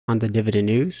On the dividend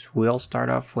news, we'll start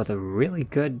off with a really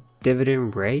good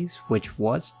dividend raise, which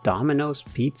was Domino's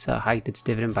Pizza hiked its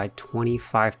dividend by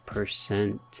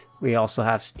 25%. We also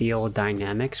have Steel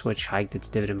Dynamics, which hiked its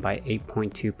dividend by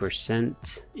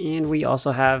 8.2%. And we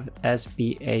also have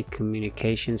SBA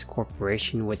Communications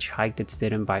Corporation, which hiked its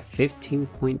dividend by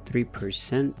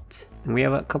 15.3%. And we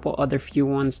have a couple other few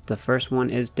ones. The first one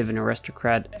is Dividend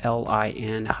Aristocrat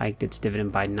LIN hiked its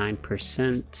dividend by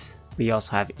 9%. We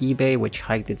also have eBay, which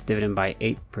hiked its dividend by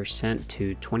 8%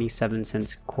 to 27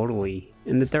 cents quarterly.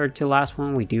 In the third to last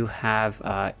one, we do have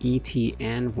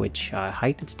ETN, which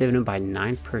hiked its dividend by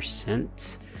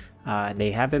 9%.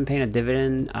 They have been paying a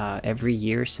dividend every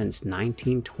year since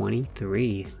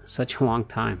 1923. Such a long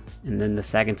time. And then the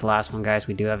second to last one, guys,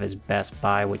 we do have is Best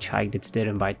Buy, which hiked its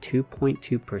dividend by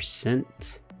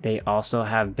 2.2%. They also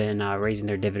have been raising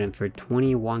their dividend for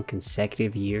 21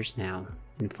 consecutive years now.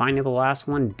 And finally, the last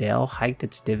one, Dell hiked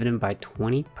its dividend by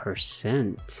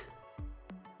 20%.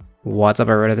 What's up,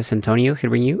 everybody? This is Antonio here to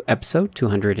bring you episode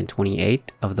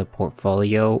 228 of the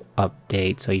portfolio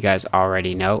update. So you guys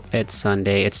already know it's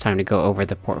Sunday. It's time to go over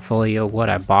the portfolio, what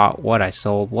I bought, what I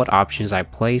sold, what options I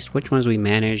placed, which ones we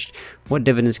managed, what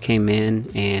dividends came in,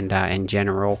 and in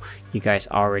general, you guys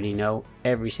already know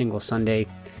every single Sunday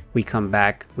we come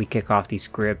back, we kick off these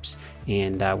scripts,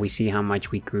 and we see how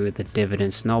much we grew the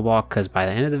dividend snowball, because by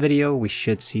the end of the video we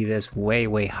should see this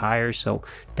way higher. So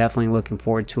definitely looking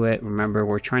forward to it. Remember,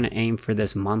 we're trying to aim for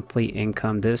this monthly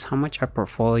income. This is how much our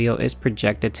portfolio is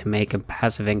projected to make in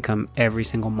passive income every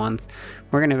single month.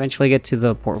 We're going to eventually get to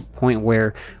the point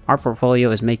where our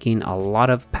portfolio is making a lot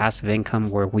of passive income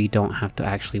where we don't have to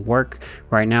actually work.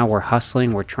 Right now we're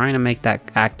hustling, we're trying to make that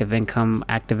active income.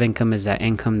 Active income is that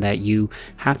income that you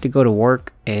have to go to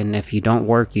work, and if you don't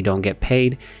work, you don't get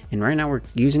paid. And right now we're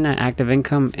using that active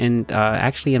income and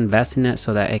actually investing it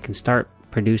so that it can start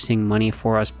producing money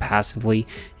for us passively,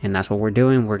 and that's what we're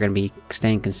doing. We're going to be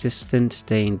staying consistent,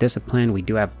 staying disciplined. We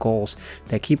do have goals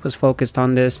that keep us focused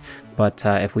on this, but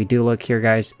if we do look here,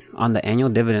 guys, on the annual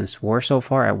dividends, we're so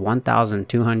far at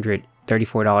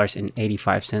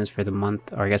 $1,234.85 for the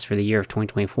month, or I guess for the year of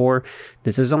 2024.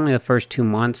 This is only the first 2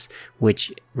 months,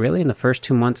 which really in the first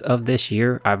 2 months of this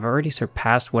year, I've already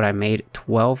surpassed what I made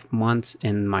 12 months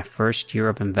in my first year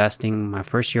of investing. My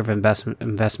first year of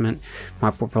investment,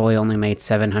 my portfolio only made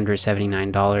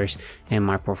 $779, and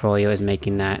my portfolio is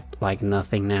making that like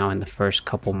nothing now in the first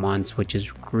couple months, which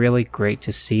is really great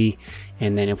to see.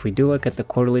 And then if we do look at the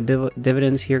quarterly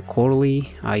dividends here,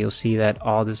 quarterly, you'll see that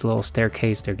all this little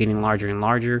staircase, they're getting larger and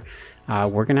larger.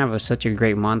 We're going to have such a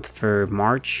great month for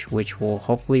March, which will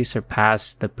hopefully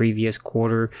surpass the previous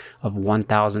quarter of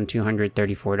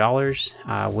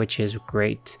 $1,234, which is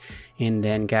great. And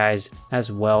then, guys,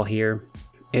 as well here,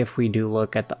 if we do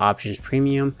look at the options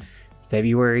premium,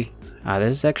 February,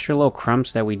 this is extra little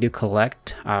crumbs that we do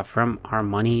collect from our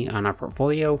money on our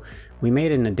portfolio. We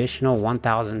made an additional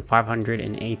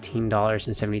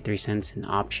 $1,518.73 in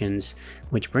options,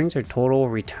 which brings our total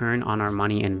return on our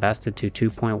money invested to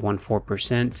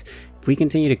 2.14%. If we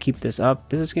continue to keep this up,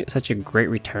 this is such a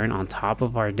great return on top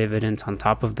of our dividends, on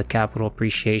top of the capital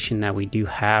appreciation that we do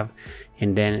have.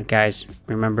 And then, guys,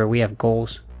 remember, we have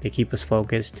goals to keep us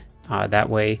focused. That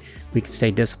way we can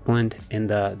stay disciplined.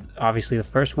 And obviously the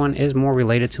first one is more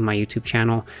related to my YouTube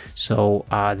channel. So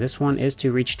this one is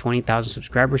to reach 20,000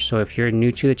 subscribers. So if you're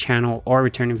new to the channel or a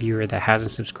returning viewer that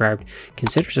hasn't subscribed,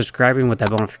 consider subscribing with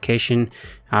that bell notification.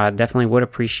 Definitely would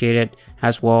appreciate it.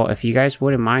 As well, if you guys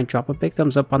wouldn't mind, drop a big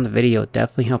thumbs up on the video. It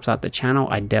definitely helps out the channel.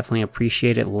 I definitely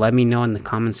appreciate it. Let me know in the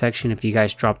comment section if you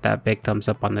guys drop that big thumbs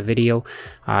up on the video.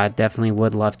 Definitely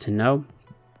would love to know.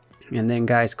 And then,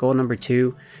 guys, goal number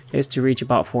 2 is to reach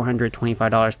about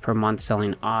 $425 per month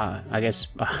selling, I guess,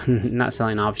 not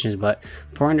selling options, but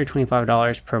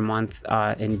 $425 per month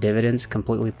in dividends,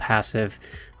 completely passive.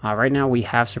 Right now we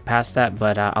have surpassed that,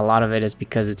 but a lot of it is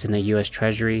because it's in the US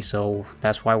Treasury, so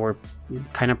that's why we're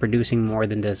kind of producing more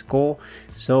than this goal.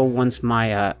 So once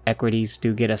my equities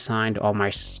do get assigned, all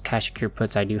my cash secure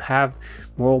puts I do have,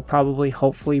 we'll probably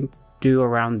hopefully do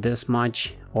around this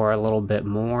much or a little bit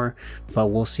more, but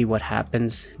we'll see what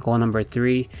happens. Goal number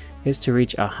 3 is to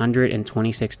reach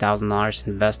 $126,000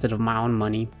 invested of my own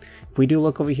money. If we do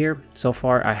look over here, so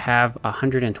far I have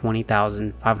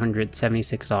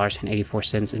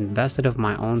 $120,576.84 invested of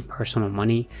my own personal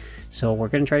money. So we're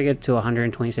going to try to get to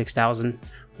 $126,000.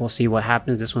 We'll see what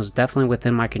happens. This one's definitely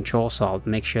within my control, so I'll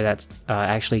make sure that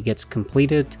actually gets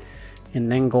completed. And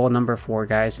then goal number 4,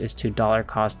 guys, is to dollar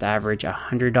cost average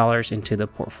 $100 into the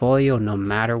portfolio, no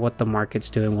matter what the market's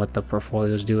doing, what the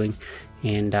portfolio is doing.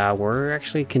 and we're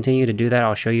actually continue to do that.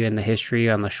 I'll show you in the history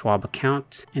on the Schwab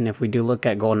account. And if we do look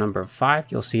at goal number 5,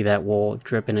 you'll see that we'll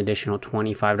drip an additional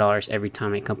 $25 every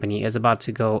time a company is about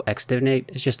to go ex-dividend.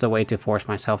 It's just a way to force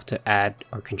myself to add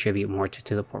or contribute more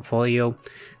to the portfolio.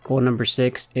 Goal number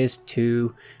 6 is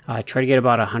to try to get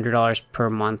about $100 per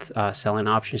month selling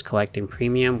options, collecting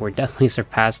premium. We're definitely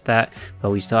surpassed that, but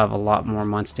we still have a lot more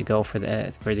months to go for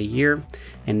the year.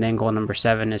 And then goal number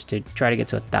 7 is to try to get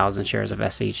to 1,000 shares of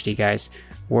SHD, guys.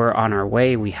 We're on our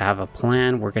way. We have a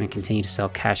plan. We're going to continue to sell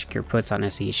cash secure puts on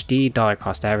SHD, dollar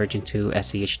cost average into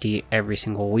SHD every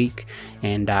single week.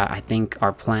 And I think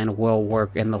our plan will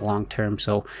work in the long term.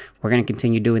 So we're going to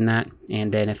continue doing that.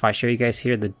 And then if I show you guys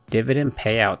here the dividend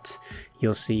payout,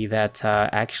 you'll see that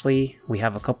actually we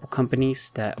have a couple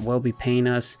companies that will be paying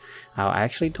us. I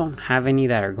actually don't have any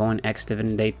that are going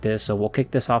ex-dividend date this, so we'll kick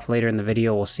this off later in the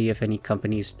video. We'll see if any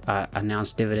companies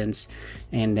announce dividends.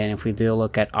 And then if we do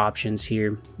look at options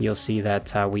here, you'll see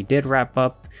that we did wrap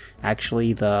up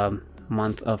actually the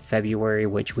month of February,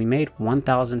 which we made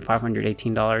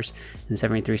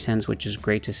 $1,518.73, which is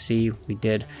great to see. We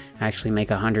did actually make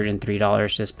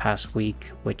 $103 this past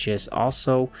week, which is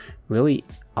also really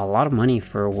a lot of money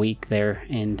for a week there.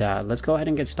 And let's go ahead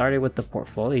and get started with the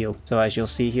portfolio. So as you'll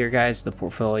see here, guys, the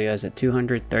portfolio is at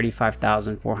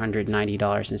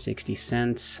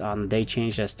 $235,490.60. On the day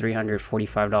change, that's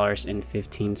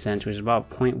 $345.15, which is about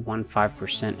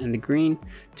 0.15% in the green.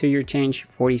 2-year change,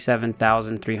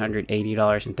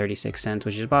 $47,380.36,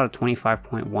 which is about a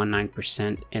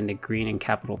 25.19% in the green in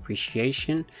capital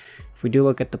appreciation. If we do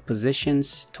look at the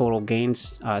positions, total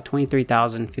gains,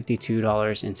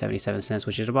 $23,052.77,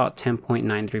 which is about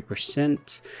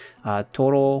 10.93%.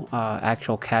 Total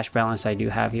actual cash balance I do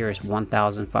have here is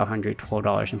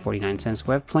 $1,512.49.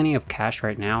 We have plenty of cash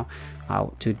right now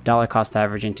to dollar cost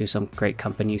average into some great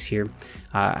companies here.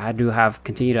 I do have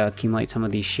continue to accumulate some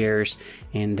of these shares,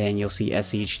 and then you'll see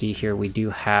SHD here. We do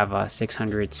have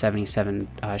 677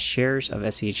 shares of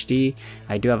SHD.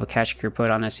 I do have a cash secure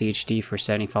put on SHD for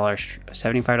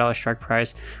 $75 strike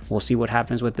price. We'll see what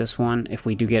happens with this one. If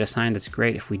we do get assigned, that's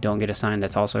great. If we don't get assigned,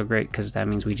 that's also great, because that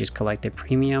means we just collected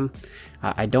premium.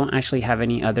 I don't actually have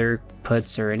any other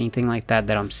puts or anything like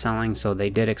that I'm selling, so they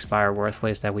did expire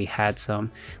worthless that we had some.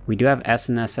 We do have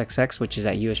SNSXX, which is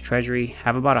at US Treasury,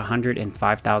 have about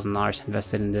 $105,000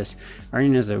 invested in this,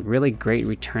 earning us a really great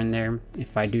return there.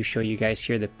 If I do show you guys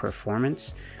here the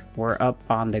performance, we're up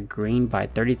on the green by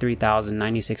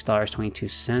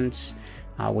 $33,096.22,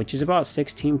 which is about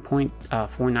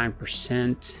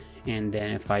 16.49%. And then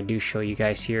if I do show you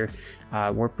guys here,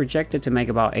 we're projected to make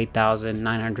about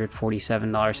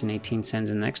 $8,947.18 in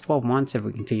the next 12 months if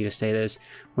we continue to stay this,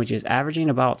 which is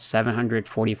averaging about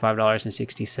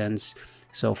 $745.60.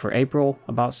 So for April,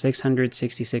 about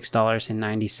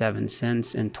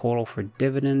 $666.97 in total for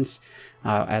dividends.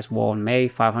 As well in May,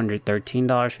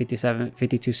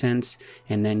 $513.52,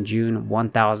 and then June,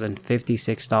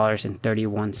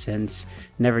 $1,056.31.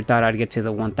 Never thought I'd get to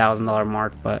the $1,000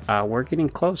 mark, but we're getting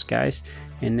close, guys.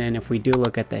 And then if we do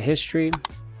look at the history,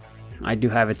 I do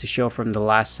have it to show from the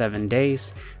last 7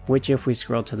 days, which if we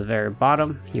scroll to the very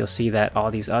bottom, you'll see that all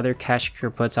these other cash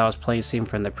secure puts I was placing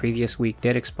from the previous week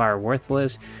did expire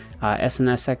worthless.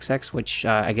 SNSXX, which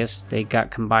I guess they got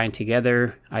combined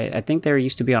together. I think they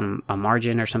used to be on a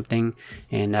margin or something,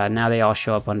 and now they all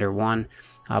show up under one.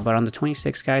 But on the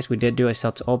 26th, guys, we did do a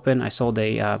sell to open. I sold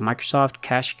a Microsoft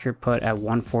cash secure put at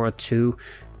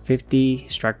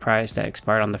 142.50 strike price that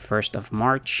expired on the 1st of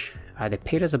March. They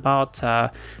paid us about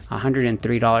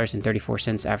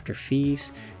 $103.34 after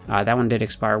fees. That one did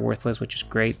expire worthless, which is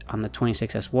great. On the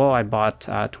 26th as well, I bought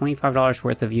 $25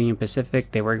 worth of Union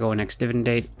Pacific. They were going ex-dividend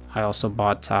date. I also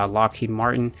bought Lockheed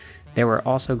Martin. They were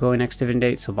also going ex-dividend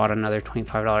date, so bought another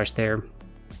 $25 there.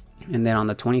 And then on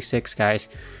the 26th, guys,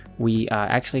 we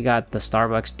actually got the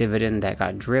Starbucks dividend that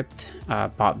got dripped,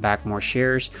 bought back more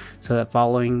shares, so that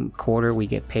following quarter we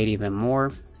get paid even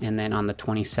more. And then on the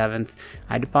 27th,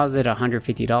 I deposited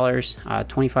 $150,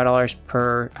 $25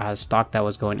 per stock that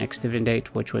was going ex-dividend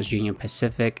date, which was Union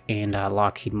Pacific and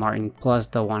Lockheed Martin, plus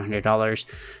the $100.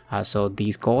 So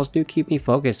these goals do keep me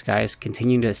focused, guys.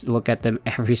 Continue to look at them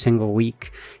every single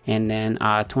week. And then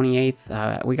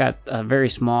 28th, we got a very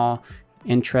small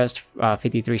interest,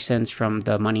 53 cents from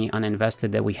the money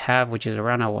uninvested that we have, which is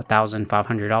around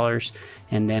 $1,500.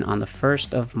 And then on the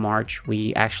 1st of March,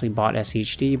 we actually bought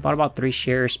SHD, bought about 3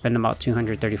 shares, spent about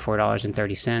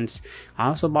 $234.30. I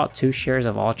also bought 2 shares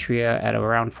of Altria at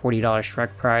around $40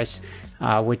 strike price,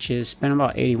 which is spent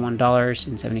about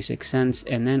 $81.76.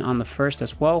 And then on the 1st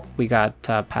as well, we got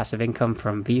passive income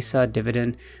from Visa,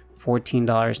 Dividend,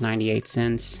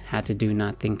 $14.98. Had to do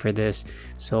nothing for this.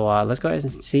 So let's go ahead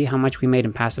and see how much we made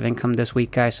in passive income this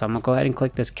week, guys. So I'm gonna go ahead and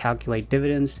click this calculate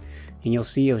dividends, and you'll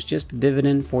see it was just a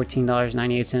dividend,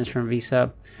 $14.98 from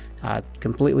Visa.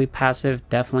 Completely passive,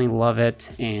 definitely love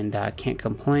it, and can't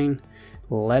complain.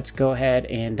 Let's go ahead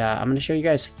and I'm going to show you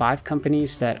guys 5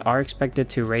 companies that are expected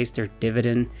to raise their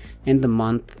dividend in the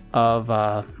month of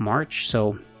March.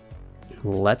 So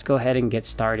let's go ahead and get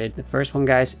started. The first one,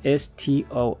 guys, is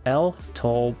TOL,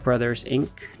 Toll Brothers Inc.,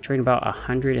 trading about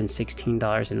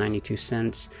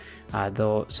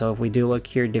 $116.92. So if we do look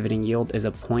here, dividend yield is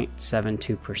a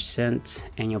 0.72%,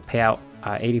 annual payout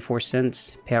 84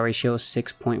 cents, payout ratio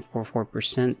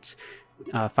 6.44%.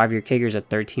 5-year CAGR is at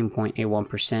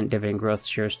 13.81%. Dividend growth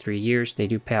shows 3 years. They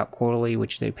do pay out quarterly,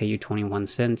 which they pay you 21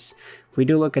 cents. If we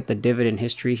do look at the dividend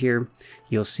history here,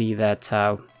 you'll see that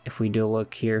if we do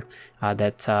look here,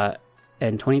 that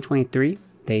in 2023,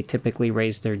 they typically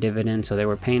raised their dividend. So they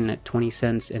were paying at 20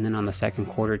 cents, and then on the second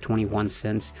quarter, 21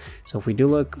 cents. So if we do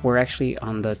look, we're actually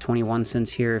on the 21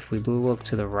 cents here. If we do look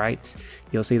to the right,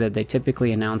 you'll see that they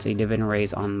typically announce a dividend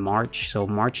raise on March. So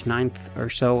March 9th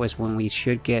or so is when we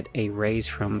should get a raise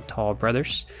from Toll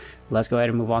Brothers. Let's go ahead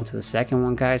and move on to the second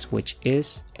one, guys, which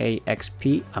is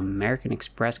AXP, American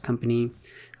Express Company,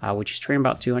 which is trading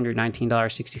about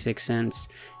 $219.66.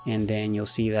 And then you'll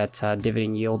see that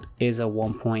dividend yield is a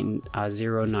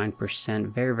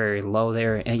 1.09%, very, very low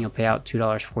there. Annual payout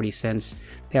 $2.40,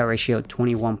 payout ratio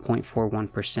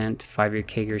 21.41%, 5-year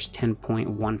CAGR is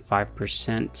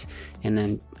 10.15%, and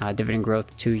then dividend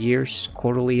growth 2 years.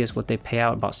 Quarterly is what they pay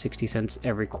out, about 60 cents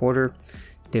every quarter.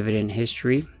 Dividend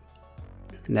history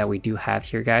that we do have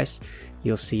here, guys,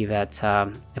 you'll see that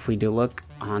if we do look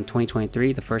on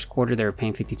 2023, the first quarter they were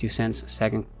paying 52 cents,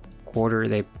 second quarter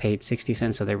they paid 60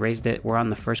 cents, so they raised it. We're on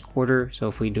the first quarter, so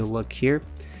if we do look here,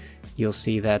 you'll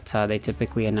see that they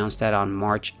typically announce that on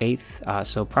March 8th.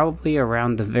 So probably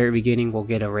around the very beginning we'll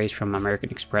get a raise from American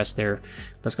Express there.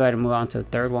 Let's go ahead and move on to the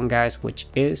third one, guys, which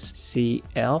is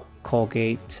CL,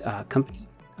 Colgate Company,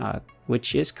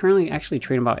 which is currently actually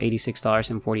trading about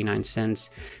 $86.49.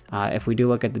 If we do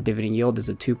look at the dividend yield, is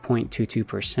a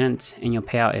 2.22%. Annual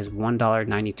payout is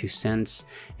 $1.92,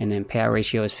 and then payout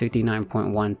ratio is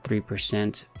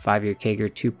 59.13%. 5-year CAGR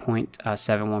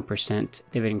 2.71%.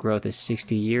 Dividend growth is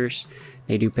 60 years.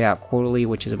 They do pay out quarterly,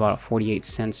 which is about 48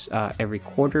 cents every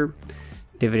quarter.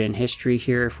 Dividend history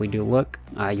here, if we do look,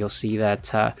 you'll see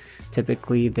that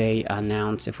typically they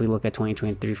announce, if we look at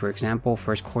 2023, for example,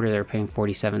 first quarter they're paying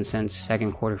 47 cents,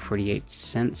 second quarter 48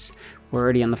 cents. We're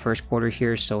already on the first quarter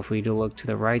here, so if we do look to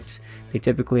the right, they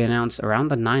typically announce around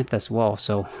the 9th as well.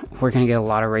 So we're going to get a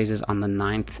lot of raises on the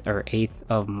 9th or 8th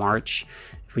of March.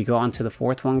 If we go on to the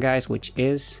fourth one, guys, which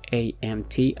is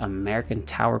AMT, American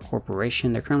Tower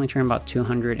Corporation, they're currently trading about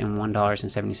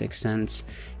 $201.76.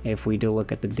 If we do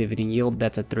look at the dividend yield,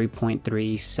 that's a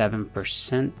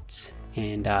 3.37%,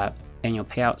 and annual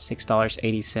payout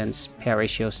 $6.80, payout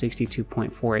ratio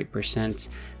 62.48%.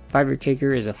 5-year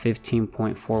CAGR is a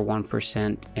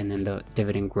 15.41%, and then the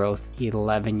dividend growth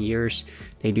 11 years.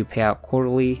 They do pay out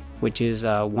quarterly, which is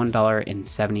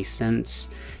 $1.70.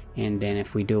 And then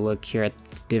if we do look here at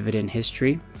the dividend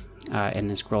history and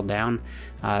then scroll down,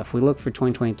 if we look for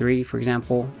 2023, for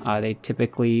example, they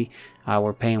typically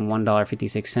were paying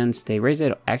 $1.56. They raised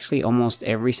it actually almost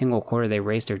every single quarter. They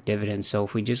raised their dividends. So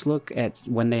if we just look at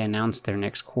when they announced their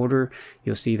next quarter,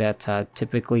 you'll see that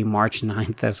typically March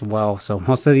 9th as well. So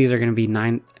most of these are going to be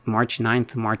March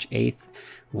 9th, March 8th.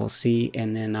 We'll see.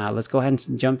 And then let's go ahead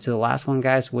and jump to the last one,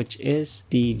 guys, which is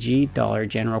DG, Dollar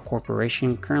General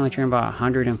Corporation, currently trading about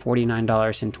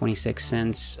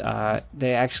 $149.26.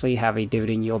 They actually have a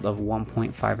dividend yield of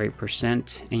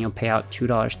 1.58%, annual payout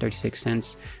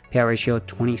 $2.36, payout ratio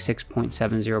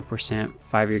 26.70%,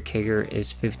 5-year CAGR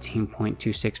is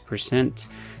 15.26%.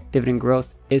 Dividend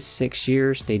growth is 6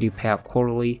 years. They do pay out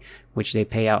quarterly, which they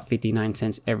pay out 59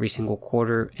 cents every single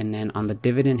quarter. And then on the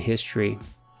dividend history,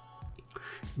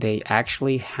 they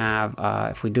actually have,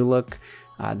 if we do look,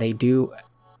 they do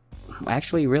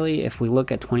actually, really, if we look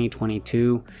at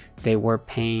 2022, they were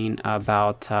paying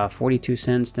about 42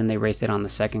 cents. Then they raised it on the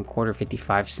second quarter,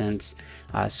 55 cents.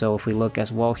 So if we look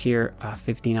as well here,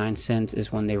 59 cents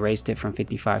is when they raised it from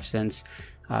 55 cents.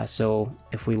 So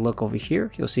if we look over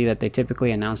here, you'll see that they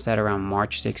typically announce that around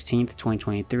March 16th,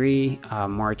 2023,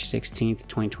 March 16th,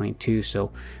 2022. So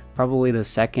probably the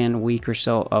second week or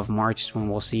so of March is when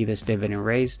we'll see this dividend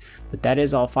raise. But that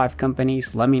is all 5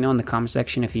 companies. Let me know in the comment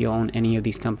section if you own any of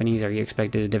these companies. Are you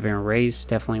expected a dividend raise?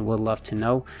 Definitely would love to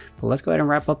know. But let's go ahead and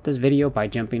wrap up this video by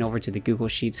jumping over to the Google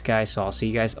Sheets, guys. So I'll see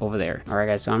you guys over there. All right,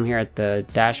 guys, so I'm here at the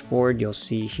dashboard. You'll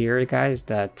see here, guys,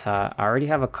 that I already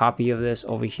have a copy of this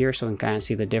over here, so we can kind of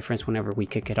see the difference whenever we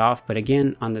kick it off. But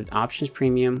again, on the options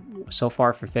premium so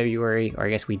far for February, or I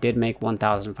guess we did make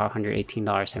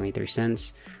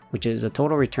 $1,518.73, which is a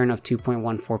total return of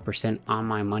 2.14% on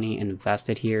my money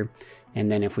invested here. And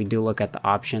then if we do look at the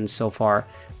options so far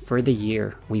for the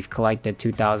year, we've collected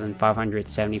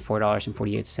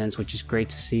 $2,574.48, which is great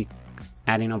to see.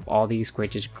 Adding up all these,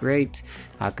 which is great.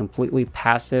 Completely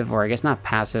passive, or I guess not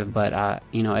passive, but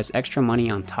you know, as extra money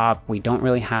on top. We don't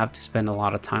really have to spend a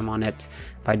lot of time on it.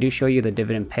 If I do show you the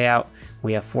dividend payout,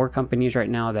 we have 4 companies right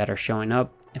now that are showing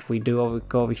up. If we do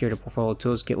go over here to portfolio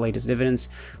tools, get latest dividends,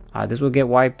 this will get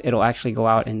wiped. It'll actually go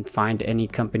out and find any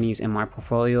companies in my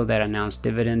portfolio that announced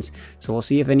dividends. So we'll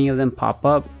see if any of them pop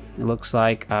up. It looks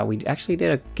like we actually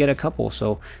did get a couple.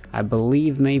 So I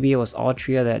believe maybe it was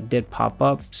Altria that did pop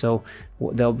up. So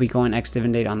they'll be going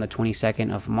ex-dividend date on the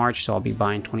 22nd of March. So I'll be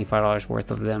buying $25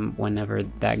 worth of them whenever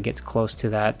that gets close to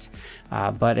that.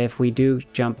 But if we do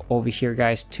jump over here,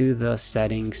 guys, to the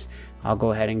settings, I'll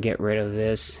go ahead and get rid of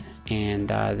this, and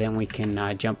then we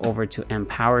can jump over to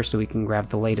Empower so we can grab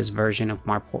the latest version of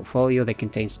my portfolio that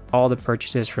contains all the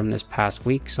purchases from this past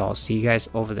week. So I'll see you guys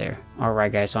over there. All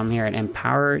right, guys, so I'm here at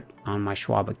Empower on my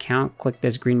Schwab account. Click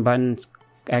this green button. It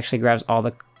actually grabs all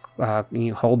the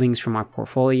holdings from my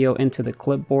portfolio into the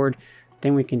clipboard.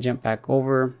 Then we can jump back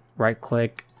over, right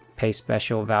click, pay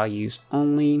special values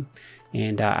only.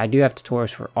 And I do have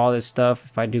tutorials for all this stuff.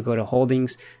 If I do go to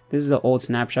holdings, this is an old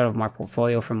snapshot of my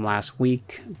portfolio from last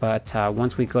week. But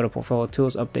once we go to portfolio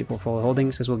tools, update portfolio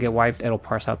holdings, this will get wiped. It'll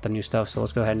parse out the new stuff. So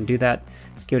let's go ahead and do that.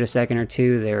 Give it a second or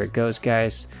two. There it goes,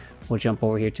 guys. We'll jump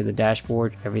over here to the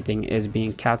dashboard. Everything is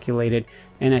being calculated.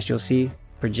 And as you'll see,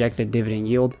 projected dividend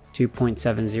yield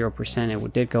 2.70%.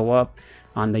 It did go up.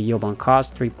 On the yield on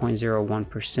cost,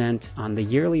 3.01%. On the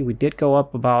yearly, we did go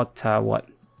up about what,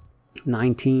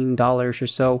 $19 or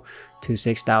so to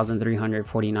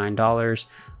 $6,349.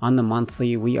 On the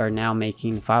monthly, we are now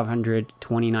making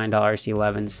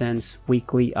 $529.11.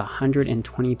 Weekly,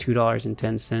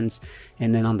 $122.10.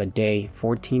 And then on the day,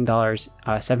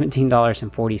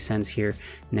 $17.40 here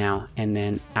now. And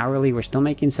then hourly, we're still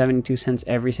making 72 cents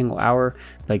every single hour.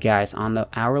 But guys, on the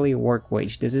hourly work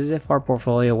wage, this is if our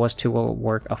portfolio was to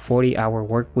work a 40-hour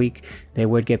work week, they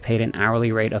would get paid an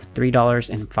hourly rate of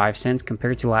 $3.05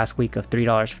 compared to last week of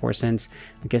 $3.04.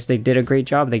 I guess they did a great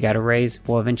job. They got a raise.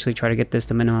 We'll eventually try to get this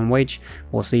to minimum wage.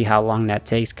 We'll see how long that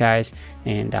takes, guys.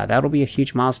 And that'll be a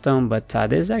huge milestone. But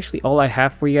this is actually all I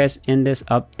have for you guys in this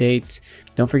update.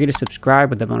 Don't forget to subscribe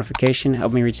with the notification.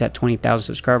 Help me reach that 20,000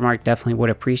 subscriber mark. Definitely would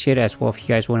appreciate it as well. If you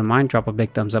guys wouldn't mind, drop a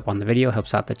big thumbs up on the video.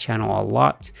 Helps out the channel a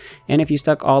lot. And if you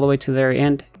stuck all the way to the very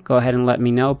end, go ahead and let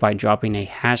me know by dropping a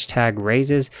hashtag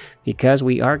raises, because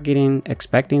we are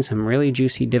expecting some really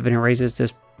juicy dividend raises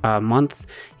this month,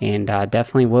 and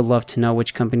definitely would love to know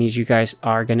which companies you guys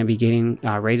are going to be getting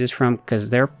raises from, because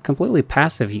they're completely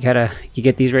passive. You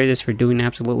get these raises for doing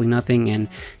absolutely nothing, and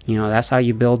you know, that's how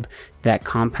you build that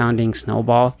compounding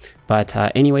snowball. But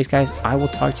anyways, guys, I will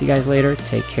talk to you guys later.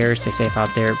 Take care, stay safe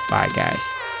out there. Bye, guys.